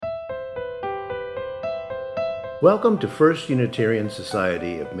Welcome to First Unitarian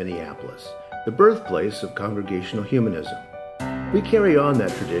Society of Minneapolis, the birthplace of Congregational Humanism. We carry on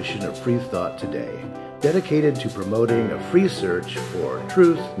that tradition of free thought today, dedicated to promoting a free search for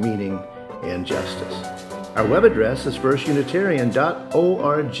truth, meaning, and justice. Our web address is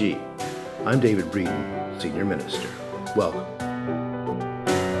firstunitarian.org. I'm David Breeden, Senior Minister. Welcome.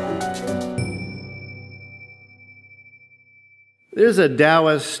 There's a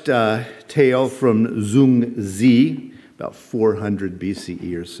Taoist tale from Zhuangzi, about 400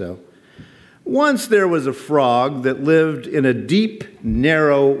 BCE or so. Once there was a frog that lived in a deep,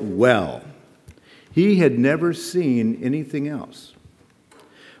 narrow well. He had never seen anything else.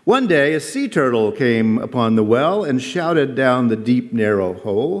 One day, a sea turtle came upon the well and shouted down the deep, narrow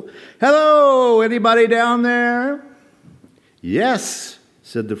hole, "Hello, anybody down there?" "Yes,"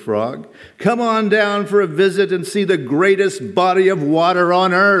 said the frog. "Come on down for a visit and see the greatest body of water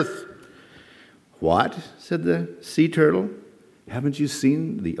on earth." "What?" said the sea turtle. "Haven't you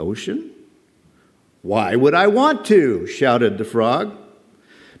seen the ocean?" "Why would I want to?" shouted the frog.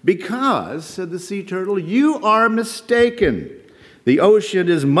 "Because," said the sea turtle, "you are mistaken. The ocean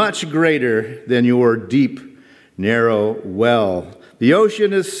is much greater than your deep, narrow well. The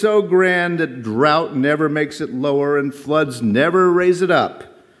ocean is so grand that drought never makes it lower and floods never raise it up."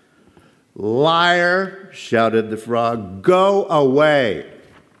 "Liar," shouted the frog, "go away."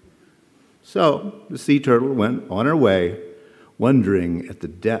 So the sea turtle went on her way, wondering at the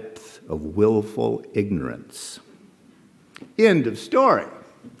depth of willful ignorance. End of story.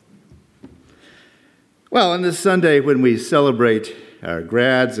 Well, on this Sunday, when we celebrate our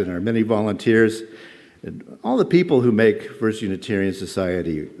grads and our many volunteers, and all the people who make First Unitarian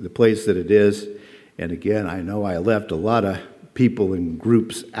Society the place that it is, and again, I know I left a lot of people and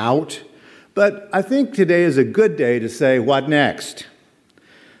groups out, but I think today is a good day to say, what next?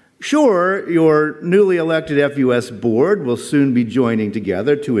 Sure, your newly elected FUS board will soon be joining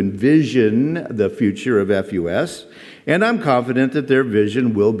together to envision the future of FUS, and I'm confident that their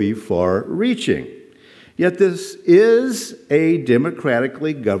vision will be far-reaching. Yet this is a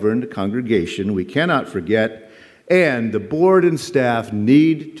democratically governed congregation we cannot forget, and the board and staff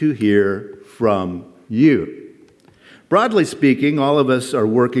need to hear from you. Broadly speaking, all of us are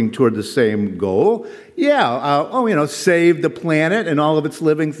working toward the same goal. Save the planet and all of its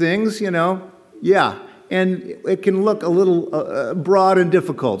living things, Yeah, and it can look a little broad and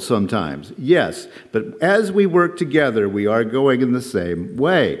difficult sometimes, yes. But as we work together, we are going in the same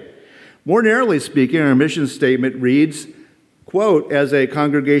way. More narrowly speaking, our mission statement reads, quote, "As a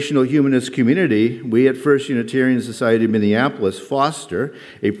congregational humanist community, we at First Unitarian Society of Minneapolis foster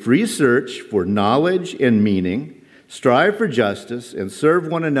a free search for knowledge and meaning, strive for justice, and serve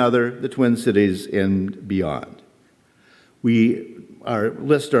one another, the Twin Cities, and beyond." We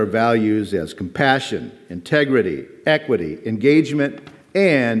list our values as compassion, integrity, equity, engagement,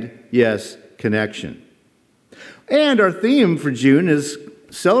 and, yes, connection. And our theme for June is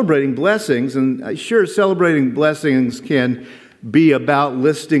celebrating blessings, and sure, celebrating blessings can be about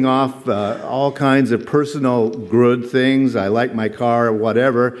listing off all kinds of personal good things. I like my car or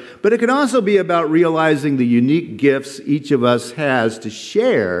whatever. But it can also be about realizing the unique gifts each of us has to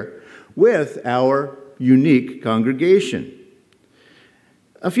share with our unique congregation.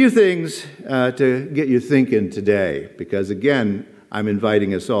 A few things to get you thinking today, because again, I'm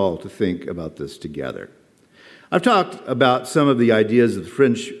inviting us all to think about this together. I've talked about some of the ideas of the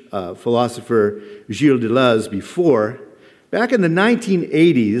French philosopher Gilles Deleuze before. Back in the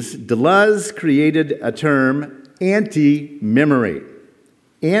 1980s, Deleuze created a term, anti-memory.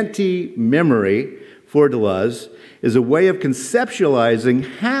 Anti-memory, for Deleuze, is a way of conceptualizing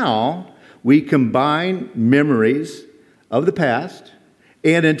how we combine memories of the past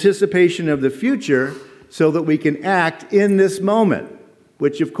and anticipation of the future so that we can act in this moment,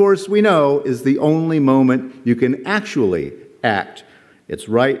 which, of course, we know is the only moment you can actually act. It's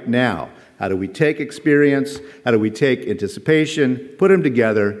right now. How do we take experience? How do we take anticipation, put them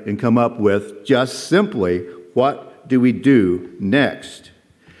together, and come up with just simply what do we do next?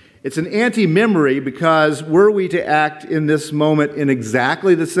 It's an anti-memory because were we to act in this moment in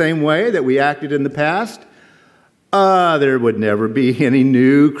exactly the same way that we acted in the past, there would never be any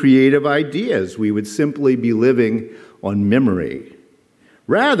new creative ideas. We would simply be living on memory.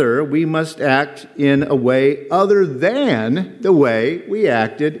 Rather, we must act in a way other than the way we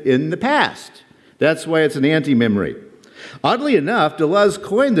acted in the past. That's why it's an anti-memory. Oddly enough, Deleuze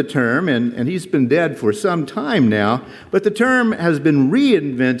coined the term, and he's been dead for some time now, but the term has been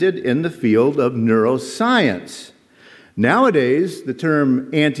reinvented in the field of neuroscience. Nowadays, the term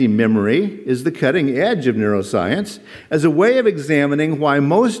anti-memory is the cutting edge of neuroscience as a way of examining why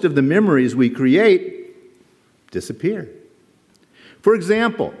most of the memories we create disappear. For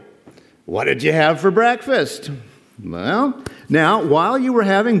example, what did you have for breakfast? Well, now, while you were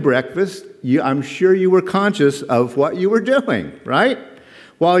having breakfast, I'm sure you were conscious of what you were doing, right?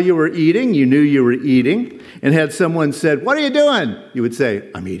 While you were eating, you knew you were eating, and had someone said, "What are you doing?" You would say,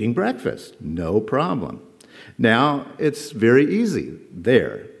 "I'm eating breakfast." No problem. Now, it's very easy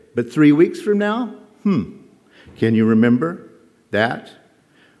there. But 3 weeks from now, can you remember that?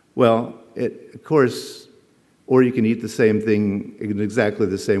 Well, of course, or you can eat the same thing in exactly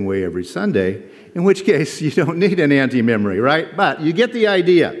the same way every Sunday, in which case you don't need an anti-memory, right? But you get the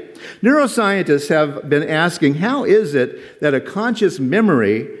idea. Neuroscientists have been asking, how is it that a conscious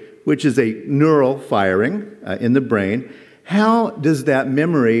memory, which is a neural firing in the brain, how does that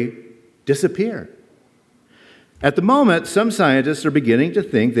memory disappear? At the moment, some scientists are beginning to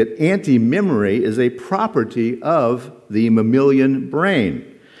think that anti-memory is a property of the mammalian brain.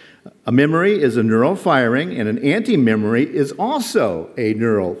 A memory is a neural firing, and an anti-memory is also a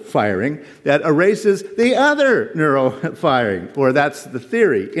neural firing that erases the other neural firing, or that's the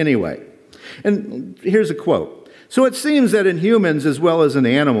theory anyway. And here's a quote. "So it seems that in humans as well as in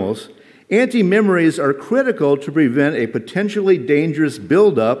animals, anti-memories are critical to prevent a potentially dangerous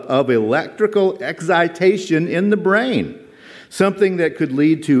buildup of electrical excitation in the brain, something that could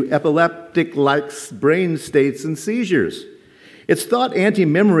lead to epileptic-like brain states and seizures. It's thought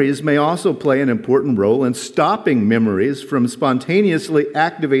anti-memories may also play an important role in stopping memories from spontaneously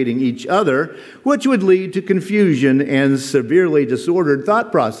activating each other, which would lead to confusion and severely disordered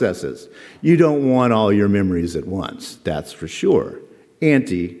thought processes." You don't want all your memories at once, that's for sure.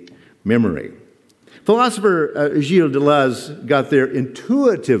 Anti-memory. Philosopher Gilles Deleuze got there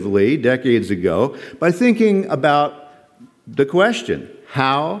intuitively decades ago by thinking about the question,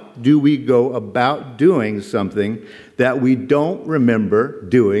 how do we go about doing something that we don't remember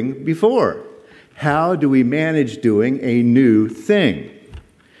doing before? How do we manage doing a new thing?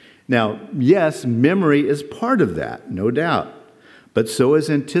 Now, yes, memory is part of that, no doubt, but so is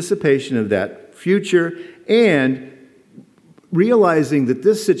anticipation of that future and realizing that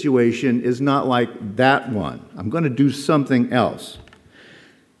this situation is not like that one. I'm going to do something else.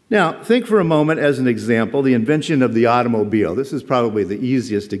 Now, think for a moment as an example, the invention of the automobile. This is probably the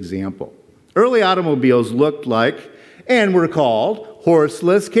easiest example. Early automobiles looked like, and were called,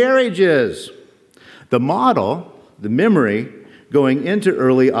 horseless carriages. The model, the memory, going into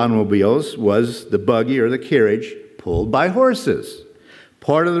early automobiles was the buggy or the carriage pulled by horses.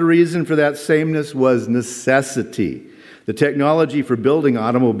 Part of the reason for that sameness was necessity. The technology for building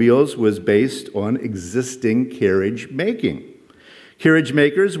automobiles was based on existing carriage making. Carriage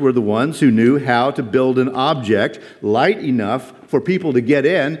makers were the ones who knew how to build an object light enough for people to get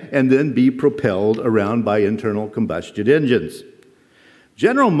in and then be propelled around by internal combustion engines.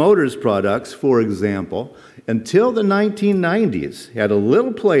 General Motors products, for example, until the 1990s, had a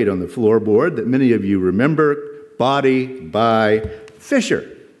little plate on the floorboard that many of you remember, Body by Fisher.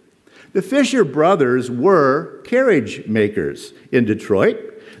 The Fisher brothers were carriage makers in Detroit.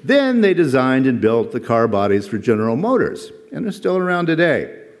 Then they designed and built the car bodies for General Motors, and they're still around today.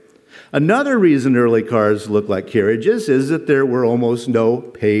 Another reason early cars look like carriages is that there were almost no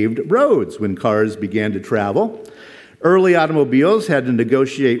paved roads when cars began to travel. Early automobiles had to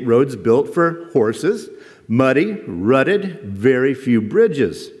negotiate roads built for horses, muddy, rutted, very few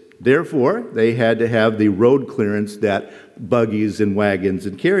bridges. Therefore, they had to have the road clearance that buggies and wagons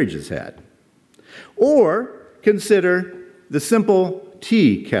and carriages had. Or consider the simple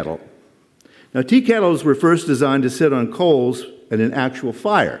tea kettle. Now, tea kettles were first designed to sit on coals in an actual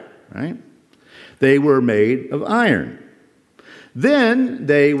fire, right? They were made of iron. Then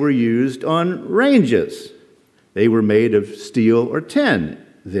they were used on ranges. They were made of steel or tin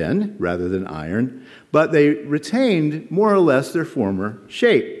then, rather than iron, but they retained more or less their former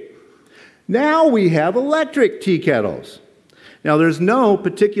shape. Now we have electric tea kettles. Now, there's no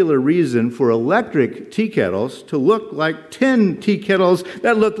particular reason for electric tea kettles to look like tin tea kettles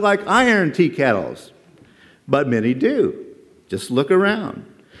that look like iron tea kettles, but many do. Just look around.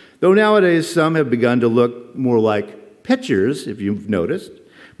 Though nowadays some have begun to look more like pitchers, if you've noticed,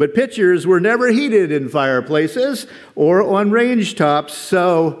 but pitchers were never heated in fireplaces or on range tops,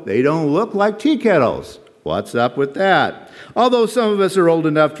 so they don't look like tea kettles. What's up with that? Although some of us are old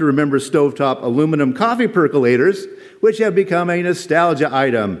enough to remember stovetop aluminum coffee percolators, which have become a nostalgia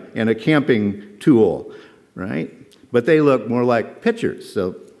item and a camping tool, right? But they look more like pitchers,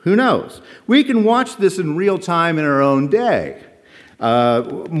 so who knows? We can watch this in real time in our own day.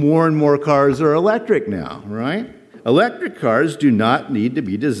 More and more cars are electric now, right? Electric cars do not need to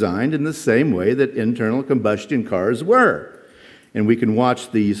be designed in the same way that internal combustion cars were. and we can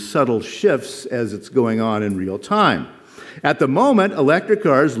watch these subtle shifts as it's going on in real time. At the moment, electric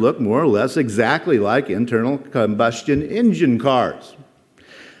cars look more or less exactly like internal combustion engine cars.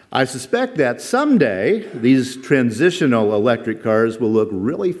 I suspect that someday these transitional electric cars will look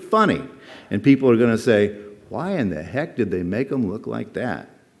really funny, and people are going to say, why in the heck did they make them look like that?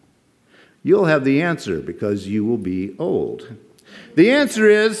 You'll have the answer because you will be old. The answer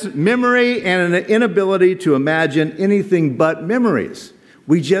is memory and an inability to imagine anything but memories.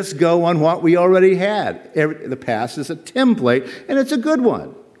 We just go on what we already had. The past is a template, and it's a good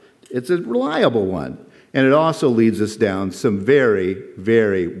one. It's a reliable one. And it also leads us down some very,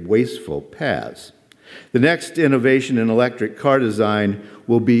 very wasteful paths. The next innovation in electric car design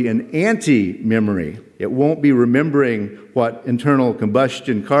will be an anti-memory. It won't be remembering what internal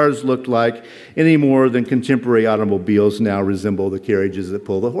combustion cars looked like any more than contemporary automobiles now resemble the carriages that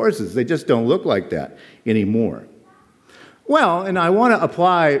pull the horses. They just don't look like that anymore. Well, and I want to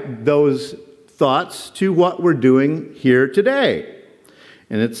apply those thoughts to what we're doing here today.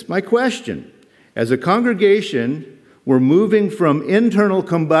 And it's my question. As a congregation, we're moving from internal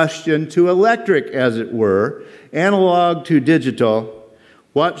combustion to electric, as it were, analog to digital.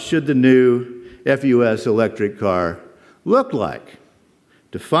 What should the new FUS electric car look like?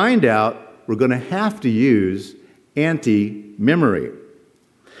 To find out, we're going to have to use anti-memory.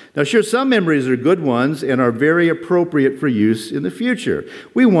 Now, sure, some memories are good ones and are very appropriate for use in the future.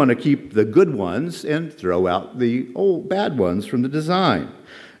 We want to keep the good ones and throw out the old bad ones from the design.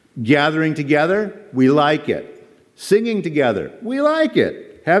 Gathering together, we like it. Singing together, we like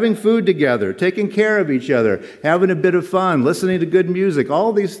it. Having food together, taking care of each other, having a bit of fun, listening to good music,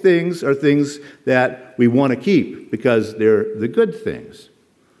 all these things are things that we want to keep because they're the good things.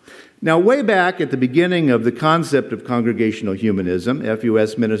 Now, way back at the beginning of the concept of congregational humanism,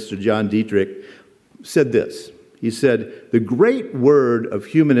 FUS minister John Dietrich said this. He said, "The great word of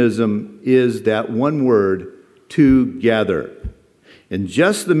humanism is that one word, together. In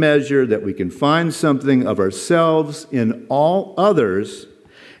just the measure that we can find something of ourselves in all others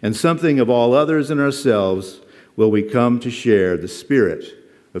and something of all others in ourselves will we come to share the spirit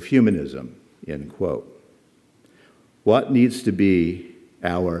of humanism," end quote. What needs to be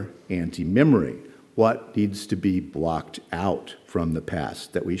our anti-memory? What needs to be blocked out from the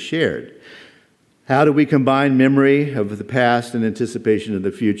past that we shared? How do we combine memory of the past and anticipation of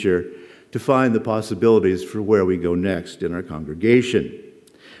the future to find the possibilities for where we go next in our congregation?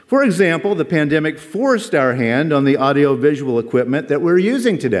 For example, the pandemic forced our hand on the audio-visual equipment that we're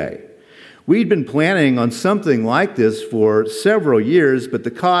using today. We'd been planning on something like this for several years, but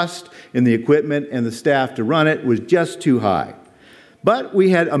the cost in the equipment and the staff to run it was just too high. But we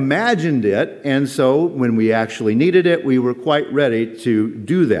had imagined it, and so when we actually needed it, we were quite ready to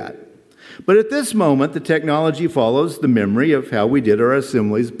do that. But at this moment, the technology follows the memory of how we did our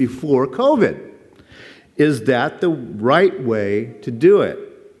assemblies before COVID. Is that the right way to do it?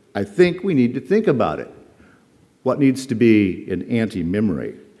 I think we need to think about it. What needs to be an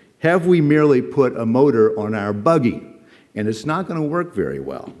anti-memory? Have we merely put a motor on our buggy, and it's not going to work very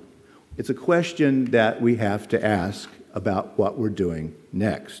well? It's a question that we have to ask about what we're doing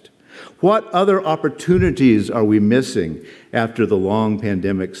next. What other opportunities are we missing after the long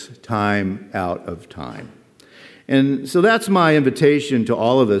pandemic's time out of time? And so that's my invitation to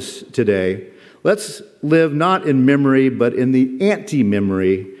all of us today. Let's live not in memory, but in the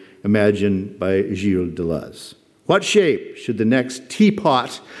anti-memory imagined by Gilles Deleuze. What shape should the next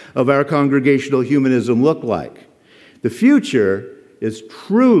teapot of our congregational humanism look like? The future is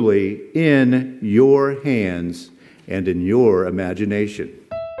truly in your hands and in your imagination.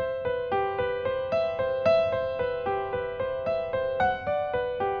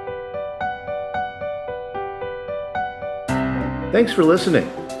 Thanks for listening.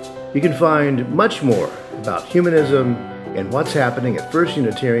 You can find much more about humanism and what's happening at First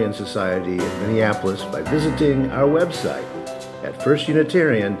Unitarian Society in Minneapolis by visiting our website at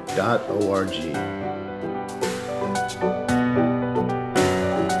firstunitarian.org.